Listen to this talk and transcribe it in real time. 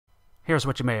Here's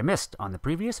what you may have missed on the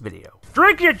previous video.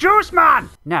 Drink your juice, man!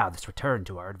 Now let's return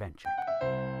to our adventure.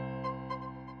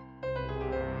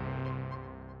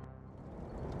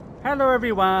 Hello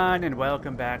everyone, and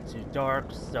welcome back to Dark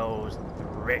Souls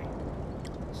 3.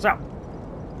 So,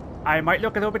 I might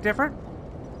look a little bit different.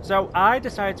 So, I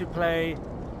decided to play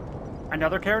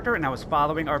another character, and I was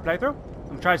following our playthrough.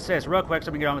 I'm trying to say this real quick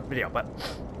so we can get on with the video, but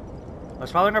I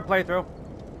was following our playthrough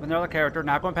with another character,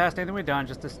 not going past anything we've done,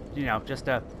 just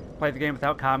to play the game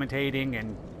without commentating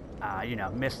and,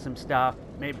 miss some stuff,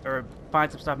 maybe, or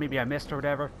find some stuff maybe I missed or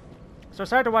whatever. So I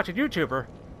decided to watch a YouTuber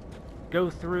go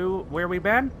through where we've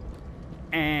been,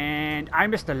 and I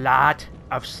missed a lot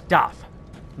of stuff.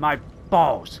 My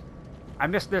balls. I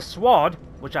missed this sword,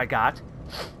 which I got.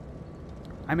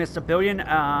 I missed a billion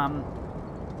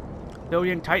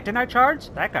Titanite shards.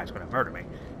 That guy's gonna murder me.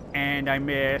 And I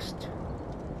missed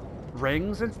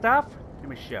rings and stuff. Let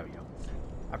me show you.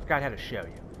 I forgot how to show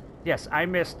you. Yes, I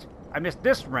missed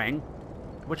this ring,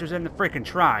 which was in the freaking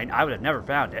shrine. I would have never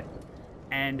found it.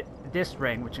 And this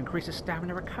ring, which increases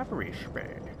stamina recovery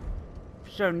speed.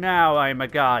 So now I'm a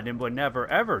god and will never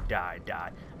ever die.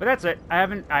 But that's it.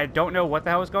 I don't know what the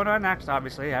hell is going on next,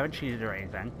 obviously. I haven't cheated or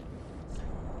anything.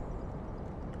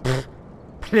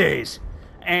 Please.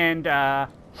 And, yeah.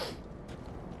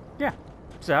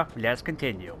 So, let's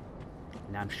continue.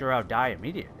 And I'm sure I'll die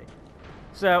immediately.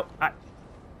 So,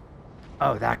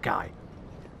 oh, that guy.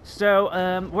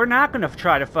 So, we're not gonna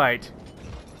try to fight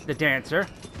the dancer.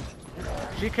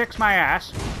 She kicks my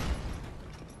ass.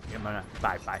 I'm gonna,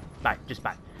 bye, just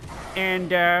bye.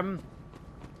 And,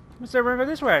 let's say we're gonna go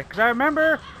this way, because I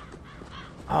remember...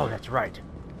 Oh, that's right.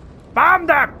 Bomb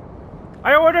them!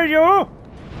 I order you!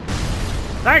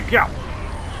 Thank you!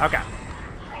 Okay.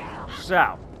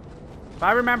 So, if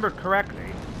I remember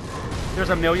correctly, there's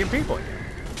a million people here.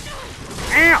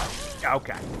 Ow!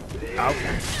 Okay.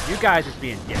 You guys is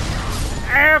being dicks.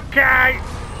 Okay!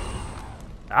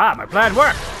 Ah, my plan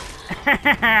worked!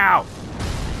 Ow!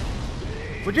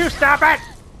 Would you stop it?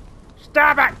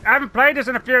 Stop it! I haven't played this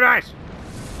in a few days!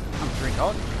 I'm gonna drink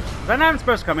all the juice. Then I'm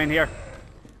supposed to come in here.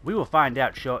 We will find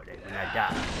out shortly when I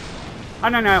die. Oh,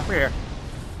 no, we're here.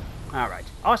 Alright.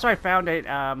 Also, I found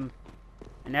an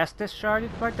Estus shard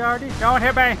already. Don't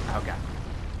hit me! Okay.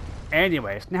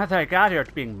 Anyways, now that I got here,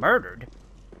 it's being murdered.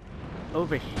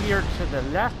 Over here to the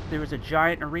left, there was a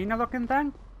giant arena-looking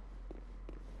thing.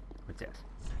 What's this?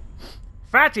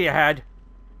 Fatty ahead!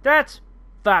 That's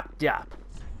fucked up.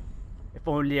 If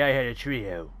only I had a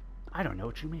trio. I don't know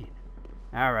what you mean.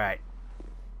 Alright.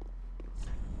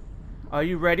 Are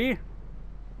you ready?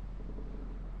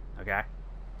 Okay.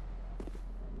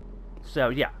 So,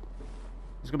 yeah.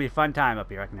 It's gonna be a fun time up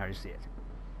here. I can hardly see it.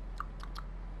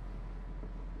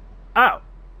 Oh!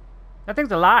 That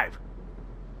thing's alive!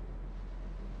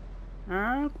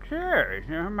 Okay,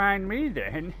 never mind me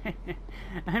then.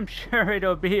 I'm sure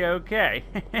it'll be okay.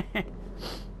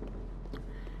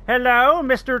 Hello,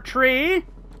 Mr. Tree?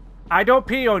 I don't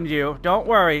pee on you. Don't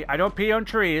worry. I don't pee on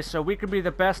trees, so we can be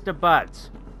the best of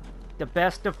buds. The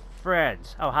best of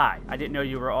friends. Oh, hi. I didn't know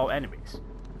you were all enemies.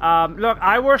 Look,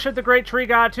 I worship the great tree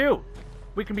god, too.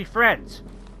 We can be friends.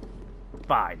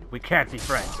 Fine. We can't be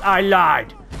friends. I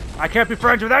lied. I can't be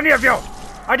friends with any of you.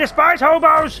 I despise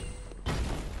hobos.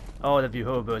 All of you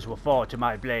hobos will fall to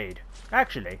my blade.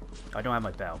 Actually, I don't have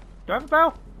my bow. Do I have a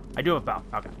bow? I do have a bow.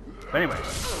 Okay. But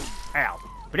anyways. Ow.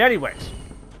 But anyways.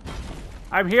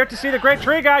 I'm here to see the great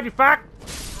tree god, you fuck!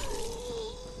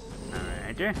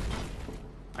 Alright.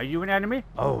 Are you an enemy?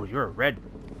 Oh, you're a red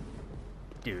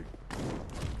dude.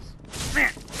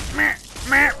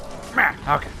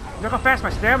 Okay. Look how fast my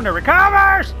stamina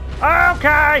recovers!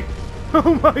 Okay!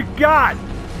 Oh my god!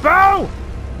 Bow!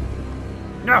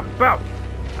 No, bow!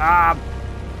 Oh,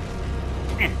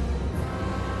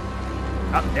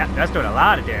 yeah, that's doing a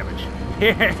lot of damage.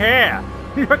 Yeah!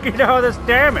 Look at all this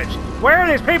damage! Where are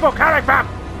these people coming from?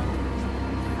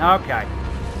 Okay.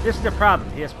 This is the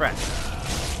problem. He has friends.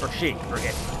 Or she,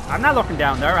 forget. I'm not looking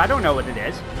down there. I don't know what it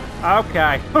is.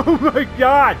 Okay. Oh my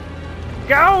god!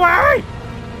 Go away!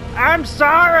 I'm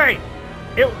sorry!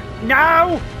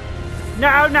 No!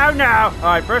 No!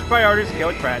 Alright, first priority is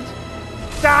killing friends.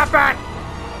 Stop it!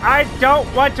 I don't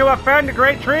want to offend the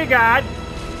great tree god.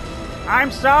 I'm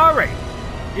sorry.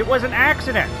 It was an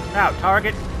accident. Now,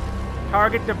 target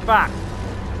the fox.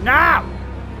 No!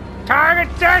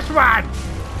 Target this one!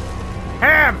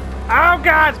 Him! Oh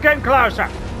god, it's getting closer.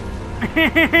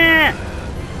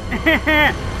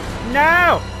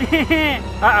 No!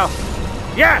 Uh-oh.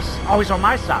 Yes! Oh, he's on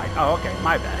my side. Oh, okay,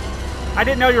 my bad. I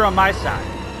didn't know you were on my side.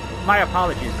 My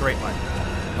apologies, great one.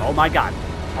 Oh my god.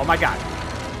 Oh my god.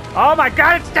 Oh my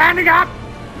god, it's standing up!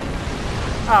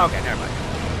 Oh, okay, never mind.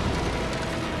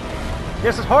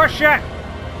 This is horseshit!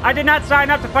 I did not sign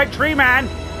up to fight Tree Man!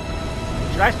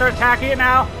 Should I start attacking it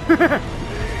now?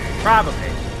 Probably.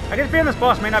 I get the feeling this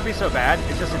boss may not be so bad,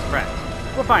 it's just his friends.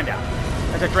 We'll find out.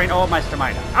 As I drain all of my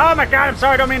stamina. Oh my god, I'm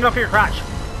sorry, I don't mean to look at your crotch.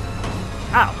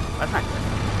 Ow, that's not good.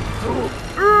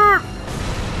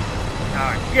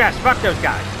 Alright, yes, fuck those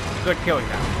guys. Good killing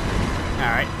them.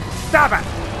 Alright, stop it!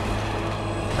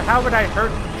 So how would I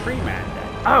hurt the Tree Man then?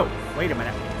 Oh, wait a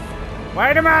minute.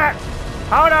 Wait a minute!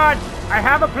 Hold on! I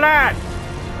have a plan!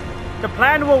 The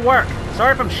plan will work.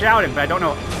 Sorry if I'm shouting, but I don't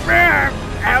know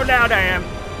how loud I am.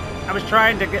 I was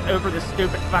trying to get over this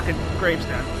stupid fucking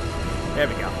gravestone. There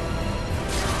we go.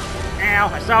 Ow,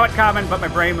 I saw it coming, but my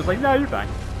brain was like, no, you're fine.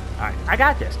 Alright, I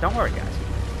got this. Don't worry, guys.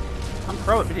 I'm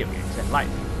pro at video games and life.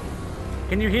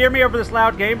 Can you hear me over this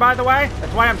loud game, by the way?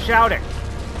 That's why I'm shouting.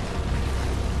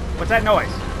 What's that noise?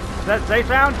 Is that a safe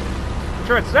sound? I'm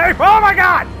sure it's safe. Oh my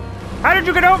god! How did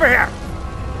you get over here?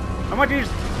 I want you to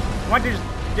just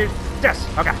do this.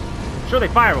 Okay. Surely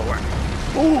fire will work.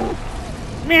 Ooh.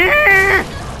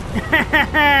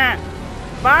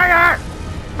 Fire!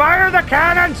 Fire the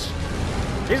cannons!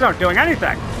 These aren't doing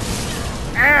anything.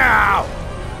 Ow!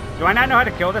 Do I not know how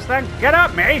to kill this thing? Get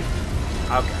up, me!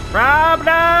 Okay.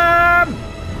 Problem!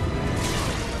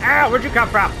 Ow, where'd you come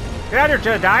from? Get out of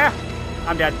here, Jedediah.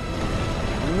 I'm dead.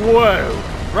 Whoa.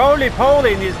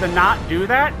 Roly-poly needs to not do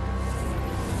that?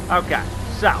 Okay,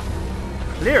 so.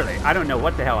 Clearly, I don't know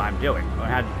what the hell I'm doing or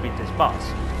how to beat this boss.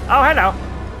 Oh, hello.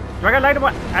 Do I gotta light him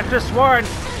up? I've just sworn,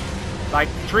 like,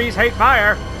 trees hate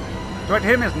fire. Do I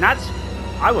hit him in his nuts?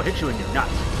 I will hit you in your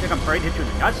nuts. Think I'm afraid to hit you in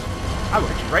the nuts? I will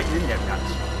hit you right in them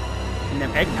nuts. In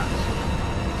them egg nuts.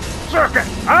 Circuit!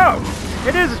 Oh!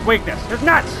 It is his weakness. His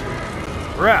nuts!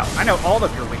 Bro, I know all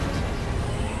of your weaknesses.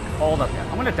 All of them.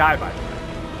 I'm gonna die, by the way.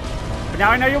 But now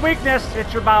I know your weakness.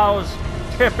 It's your balls.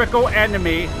 Typical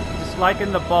enemy.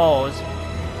 Disliking the balls.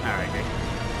 Alright,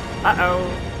 uh-oh.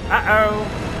 Uh-oh.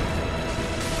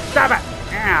 Stop it!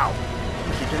 Ow.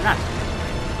 I'm shoot your nuts.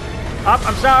 Up,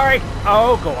 I'm sorry.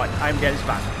 Oh, God. I'm dead as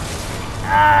fuck.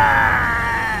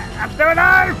 Ah! I'm still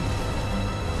alive!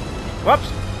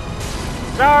 Whoops.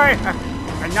 Sorry.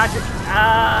 I'm not just...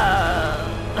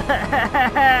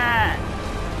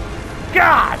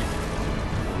 God!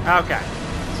 Okay.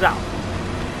 So.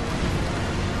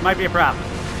 Might be a problem.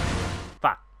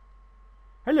 Fuck.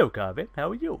 Hello, Carvin. How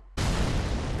are you?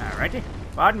 Alrighty.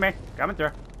 Pardon me. Coming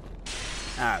through.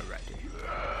 Alrighty.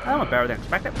 That went better than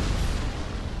expected.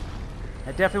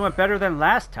 That definitely went better than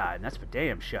last time. That's for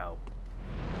damn show.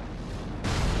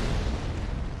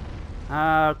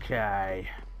 Okay.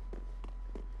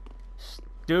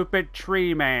 Stupid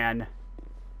tree man.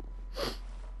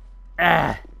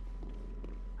 Ah.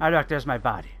 Oh, look, there's my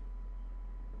body.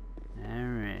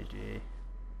 Alrighty.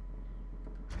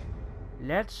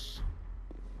 Let's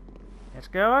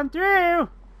go on through.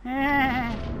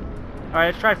 Alright,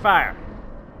 let's try fire.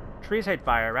 Trees hate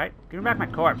fire, right? Give me back my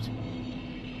corpse.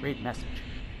 Read message.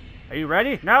 Are you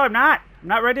ready? No, I'm not. I'm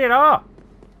not ready at all.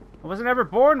 I wasn't ever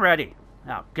born ready.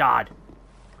 Oh, God.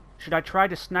 Should I try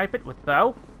to snipe it with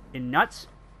bow? In nuts?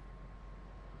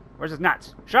 Where's his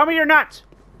nuts? Show me your nuts!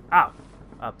 Oh,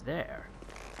 up there.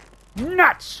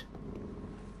 Nuts!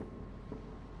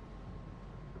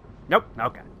 Nope,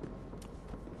 okay.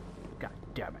 God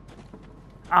damn it.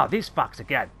 Oh, these fucks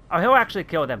again. Oh, he'll actually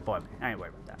kill them for me. I ain't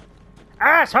worried about that.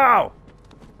 Asshole!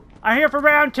 I'm here for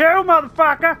round 2,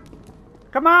 motherfucker!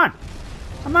 Come on!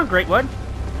 Come on, Great Wood.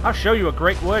 I'll show you a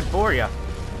Great Wood for you.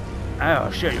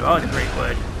 I'll show you all the Great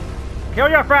Wood. Kill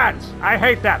your friends! I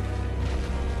hate them!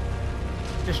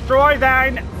 Destroy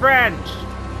thine friends!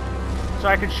 So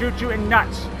I can shoot you in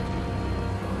nuts.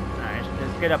 Alright,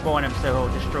 let's get up on him so he'll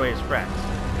destroy his friends.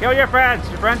 Kill your friends!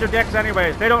 Your friends are dicks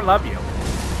anyways. They don't love you.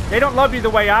 They don't love you the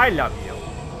way I love you.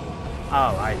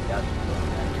 Oh, I love you.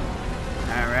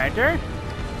 Alright, there.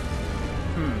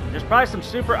 There's probably some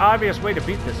super obvious way to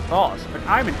beat this boss, but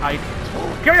I'm an idiot.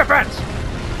 Kill your friends!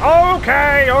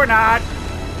 Okay, or not.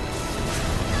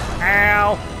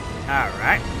 Ow.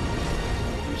 Alright.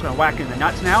 I'm just gonna whack in the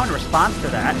nuts now in response to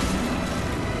that.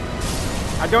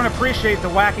 I don't appreciate the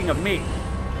whacking of me.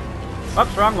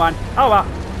 Oops, wrong one. Oh well.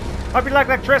 Hope you like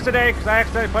electricity, because I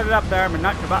accidentally put it up there. I'm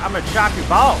gonna shock your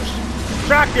balls.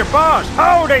 Shock your balls!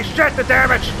 Holy shit, the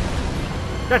damage!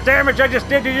 The damage I just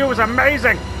did to you was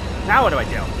amazing! Now what do I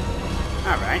do?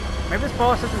 Alright. Maybe this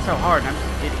boss isn't so hard and I'm just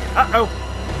an idiot. Uh-oh.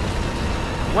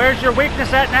 Where's your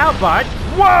weakness at now, bud?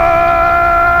 What?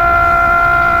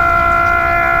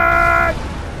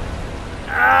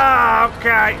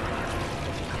 Okay.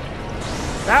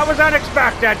 That was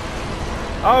unexpected.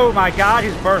 Oh my god,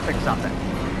 he's birthing something.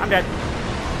 I'm dead.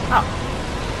 Oh.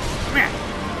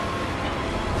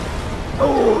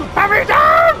 Oh, put me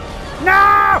down!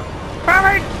 No! Put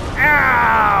me...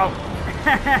 Ow!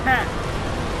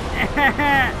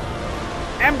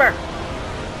 Ember.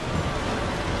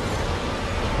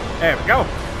 There we go.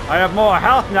 I have more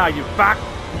health now, you fuck.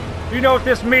 You know what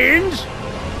this means?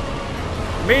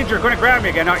 It means you're gonna grab me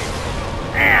again, aren't you?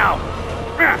 Ow!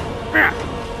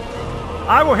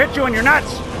 I will hit you in your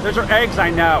nuts. Those are eggs, I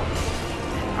know.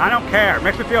 I don't care. It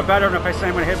makes me feel better than if I say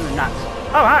I'm gonna hit him in the nuts.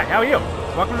 Oh, hi. How are you?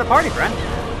 Welcome to the party, friend.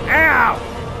 Ow!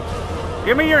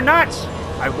 Give me your nuts.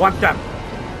 I want them.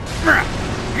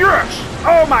 Yes!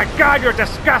 Oh my God, you're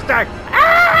disgusting.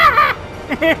 Ah!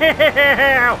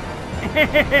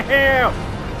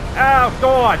 Oh,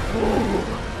 God.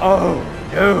 Oh,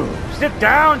 no. Sit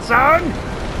down, son.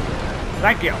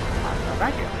 Thank you.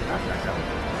 Thank you. That's nice of you.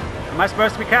 Am I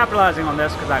supposed to be capitalizing on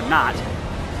this? Because I'm not.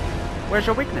 Where's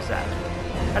your weakness at?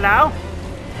 Hello?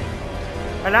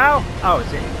 Hello? Oh,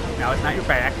 is it? No, it's not your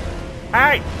back.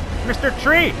 Hey, Mr.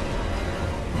 Tree.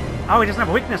 Oh, he doesn't have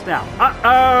a weakness now.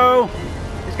 Uh-oh.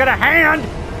 He's got a hand.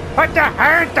 Put the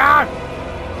hand down.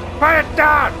 Put it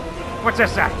down. What's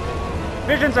this say?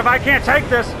 Visions of I can't take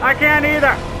this. I can't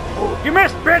either. You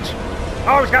missed, bitch.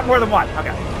 Oh, he's got more than one.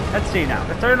 Okay. Let's see now.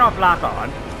 Let's turn off lock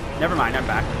on. Never mind, I'm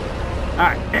back.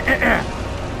 Alright.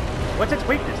 What's its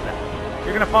weakness then?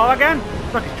 You're gonna fall again?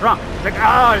 Look, he's drunk. He's like,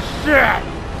 oh shit!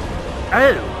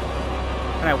 Oh.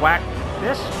 Can I whack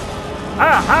this?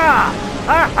 Aha!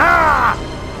 Aha!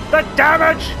 The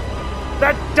damage!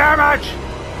 The damage!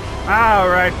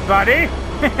 Alright, buddy.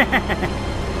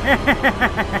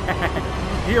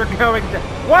 You're going to...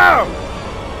 Whoa!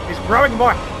 He's growing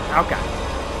more. Okay.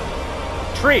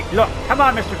 Tree, look. Come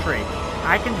on, Mr. Tree.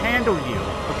 I can handle you,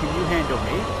 but can you handle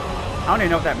me? I don't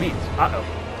even know what that means. Uh-oh.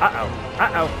 Uh-oh.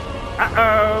 Uh-oh.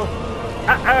 Uh-oh.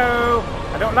 Uh-oh.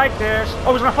 I don't like this.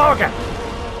 Oh, he's gonna fall again.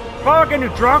 Fall again, you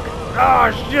drunk.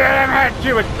 Oh, shit, I'm at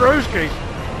you with brewskis.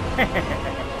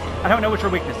 I don't know what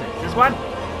your weakness is. This one?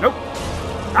 Nope.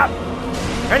 Up.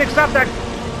 Hitting something.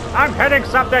 I'm hitting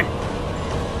something.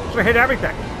 Should hit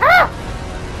everything. Ah!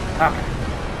 Okay.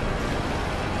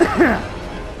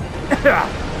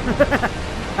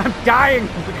 I'm dying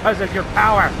because of your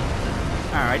power.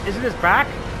 Alright, is it his back?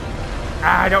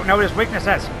 I don't know what his weakness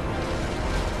is.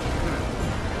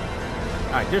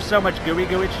 Alright, there's so much gooey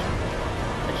gooage.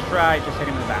 Let's try just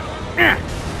hitting him in the back.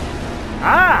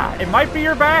 Ah, it might be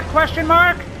your back, question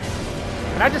mark?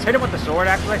 Can I just hit him with the sword,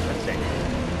 actually? Let's see.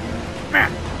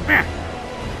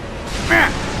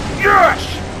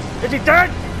 Yes! Is he dead?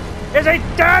 Is he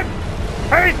dead?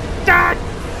 He's dead!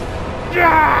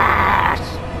 Yes!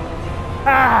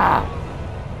 Ah!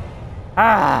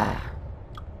 Ah!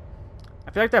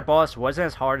 I feel like that boss wasn't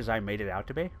as hard as I made it out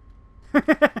to be.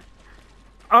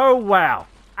 Oh, wow.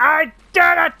 I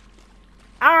did it!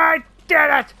 I did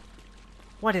it!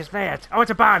 What is that? Oh, it's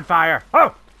a bonfire.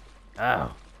 Oh!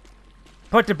 Oh.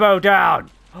 Put the bow down.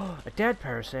 Oh, a dead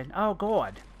person. Oh,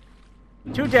 God.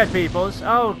 2 dead peoples.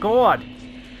 Oh, God.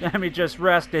 Let me just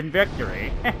rest in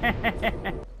victory.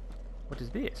 What is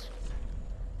this?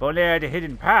 Follow the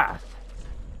hidden path.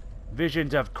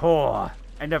 Visions of core.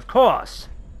 And of course,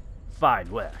 fine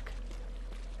work.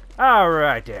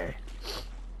 Alrighty.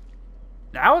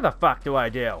 Now what the fuck do I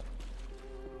do?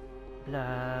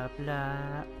 Blah,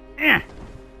 blah.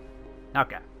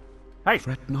 Okay. Hey.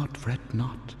 Fret not, fret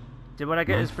not. Did what I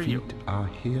get My is for you. feet are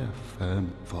here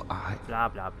firm, for I... Blah,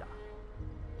 blah, blah.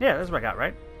 Yeah, that's what I got,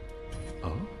 right?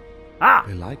 Oh? Ah!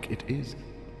 Belike it is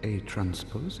a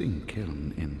transposing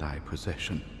kiln in thy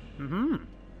possession. Mm-hmm.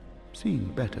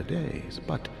 Seen better days,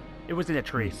 but... It was in a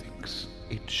tree. Methinks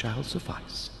it shall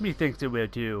suffice. Methinks it will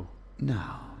do.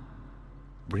 Now,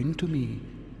 bring to me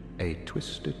a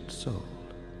twisted soul.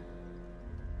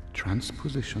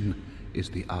 Transposition is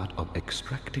the art of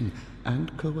extracting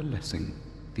and coalescing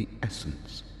the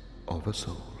essence of a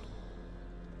soul.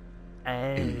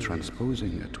 In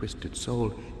transposing a twisted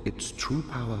soul, its true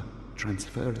power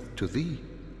transferreth to thee.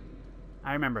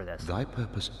 I remember this. Thy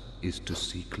purpose is to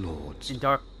seek lords In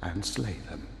Dark... and slay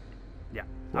them. Yeah.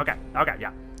 Okay. Okay,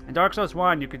 yeah. In Dark Souls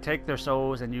 1, you could take their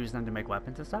souls and use them to make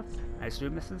weapons and stuff. I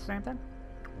assume this is the same thing?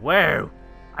 Whoa!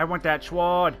 I want that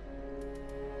sword!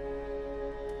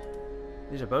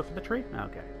 These are both for the tree?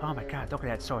 Okay. Oh my god, look at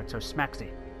that sword. So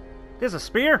smacksy. There's a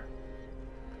spear?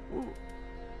 Ooh.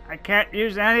 I can't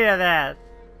use any of that.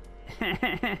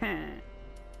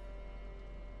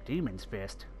 Demon's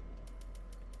Fist.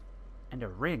 And a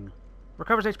ring.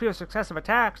 Recovers HP with successive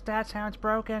attacks. That sounds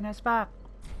broken as fuck.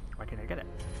 Why can't I get it?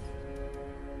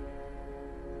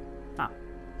 Oh.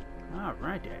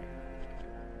 Alright then.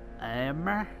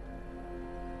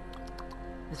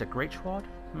 This is a great sword?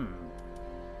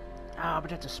 Oh, but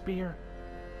that's a spear.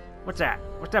 What's that?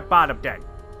 What's that bottom then?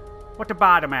 What's the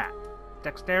bottom at?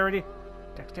 Dexterity?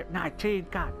 Dexterity? 19.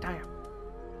 God damn.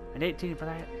 An 18 for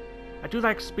that. I do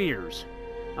like spears.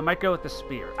 I might go with the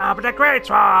spear. Ah, but the great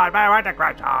one! I want the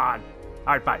great one!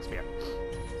 Alright, fine, spear.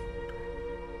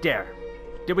 There.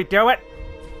 Did we do it?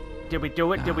 Did we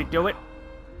do it? Did we do it?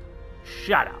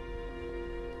 Shut up.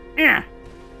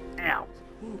 Ow.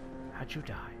 How'd you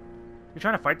die? You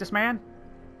trying to fight this man?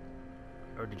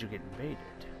 Or did you get invaded?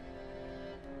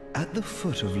 At the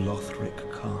foot of Lothric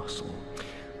Castle,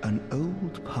 an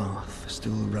old path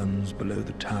still runs below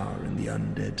the tower in the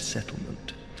undead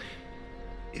settlement.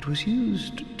 It was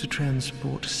used to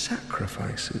transport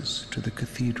sacrifices to the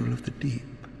Cathedral of the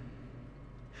Deep.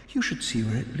 You should see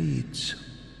where it leads.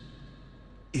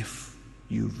 If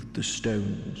you've the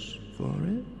stones for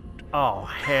it. Oh,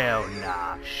 hell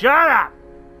nah. Shut up!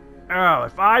 Oh,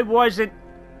 if I wasn't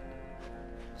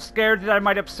scared that I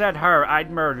might upset her,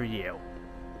 I'd murder you.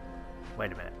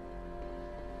 Wait a minute.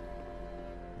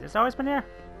 Has this always been here?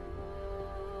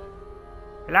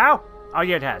 Hello? Oh,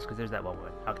 yeah, it has, because there's that one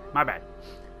wood. Okay, my bad.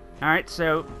 Alright,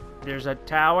 so there's a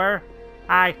tower.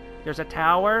 Hi, there's a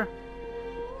tower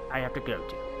I have to go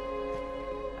to.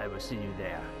 I will see you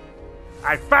there.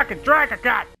 I fucking drank a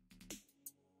gun!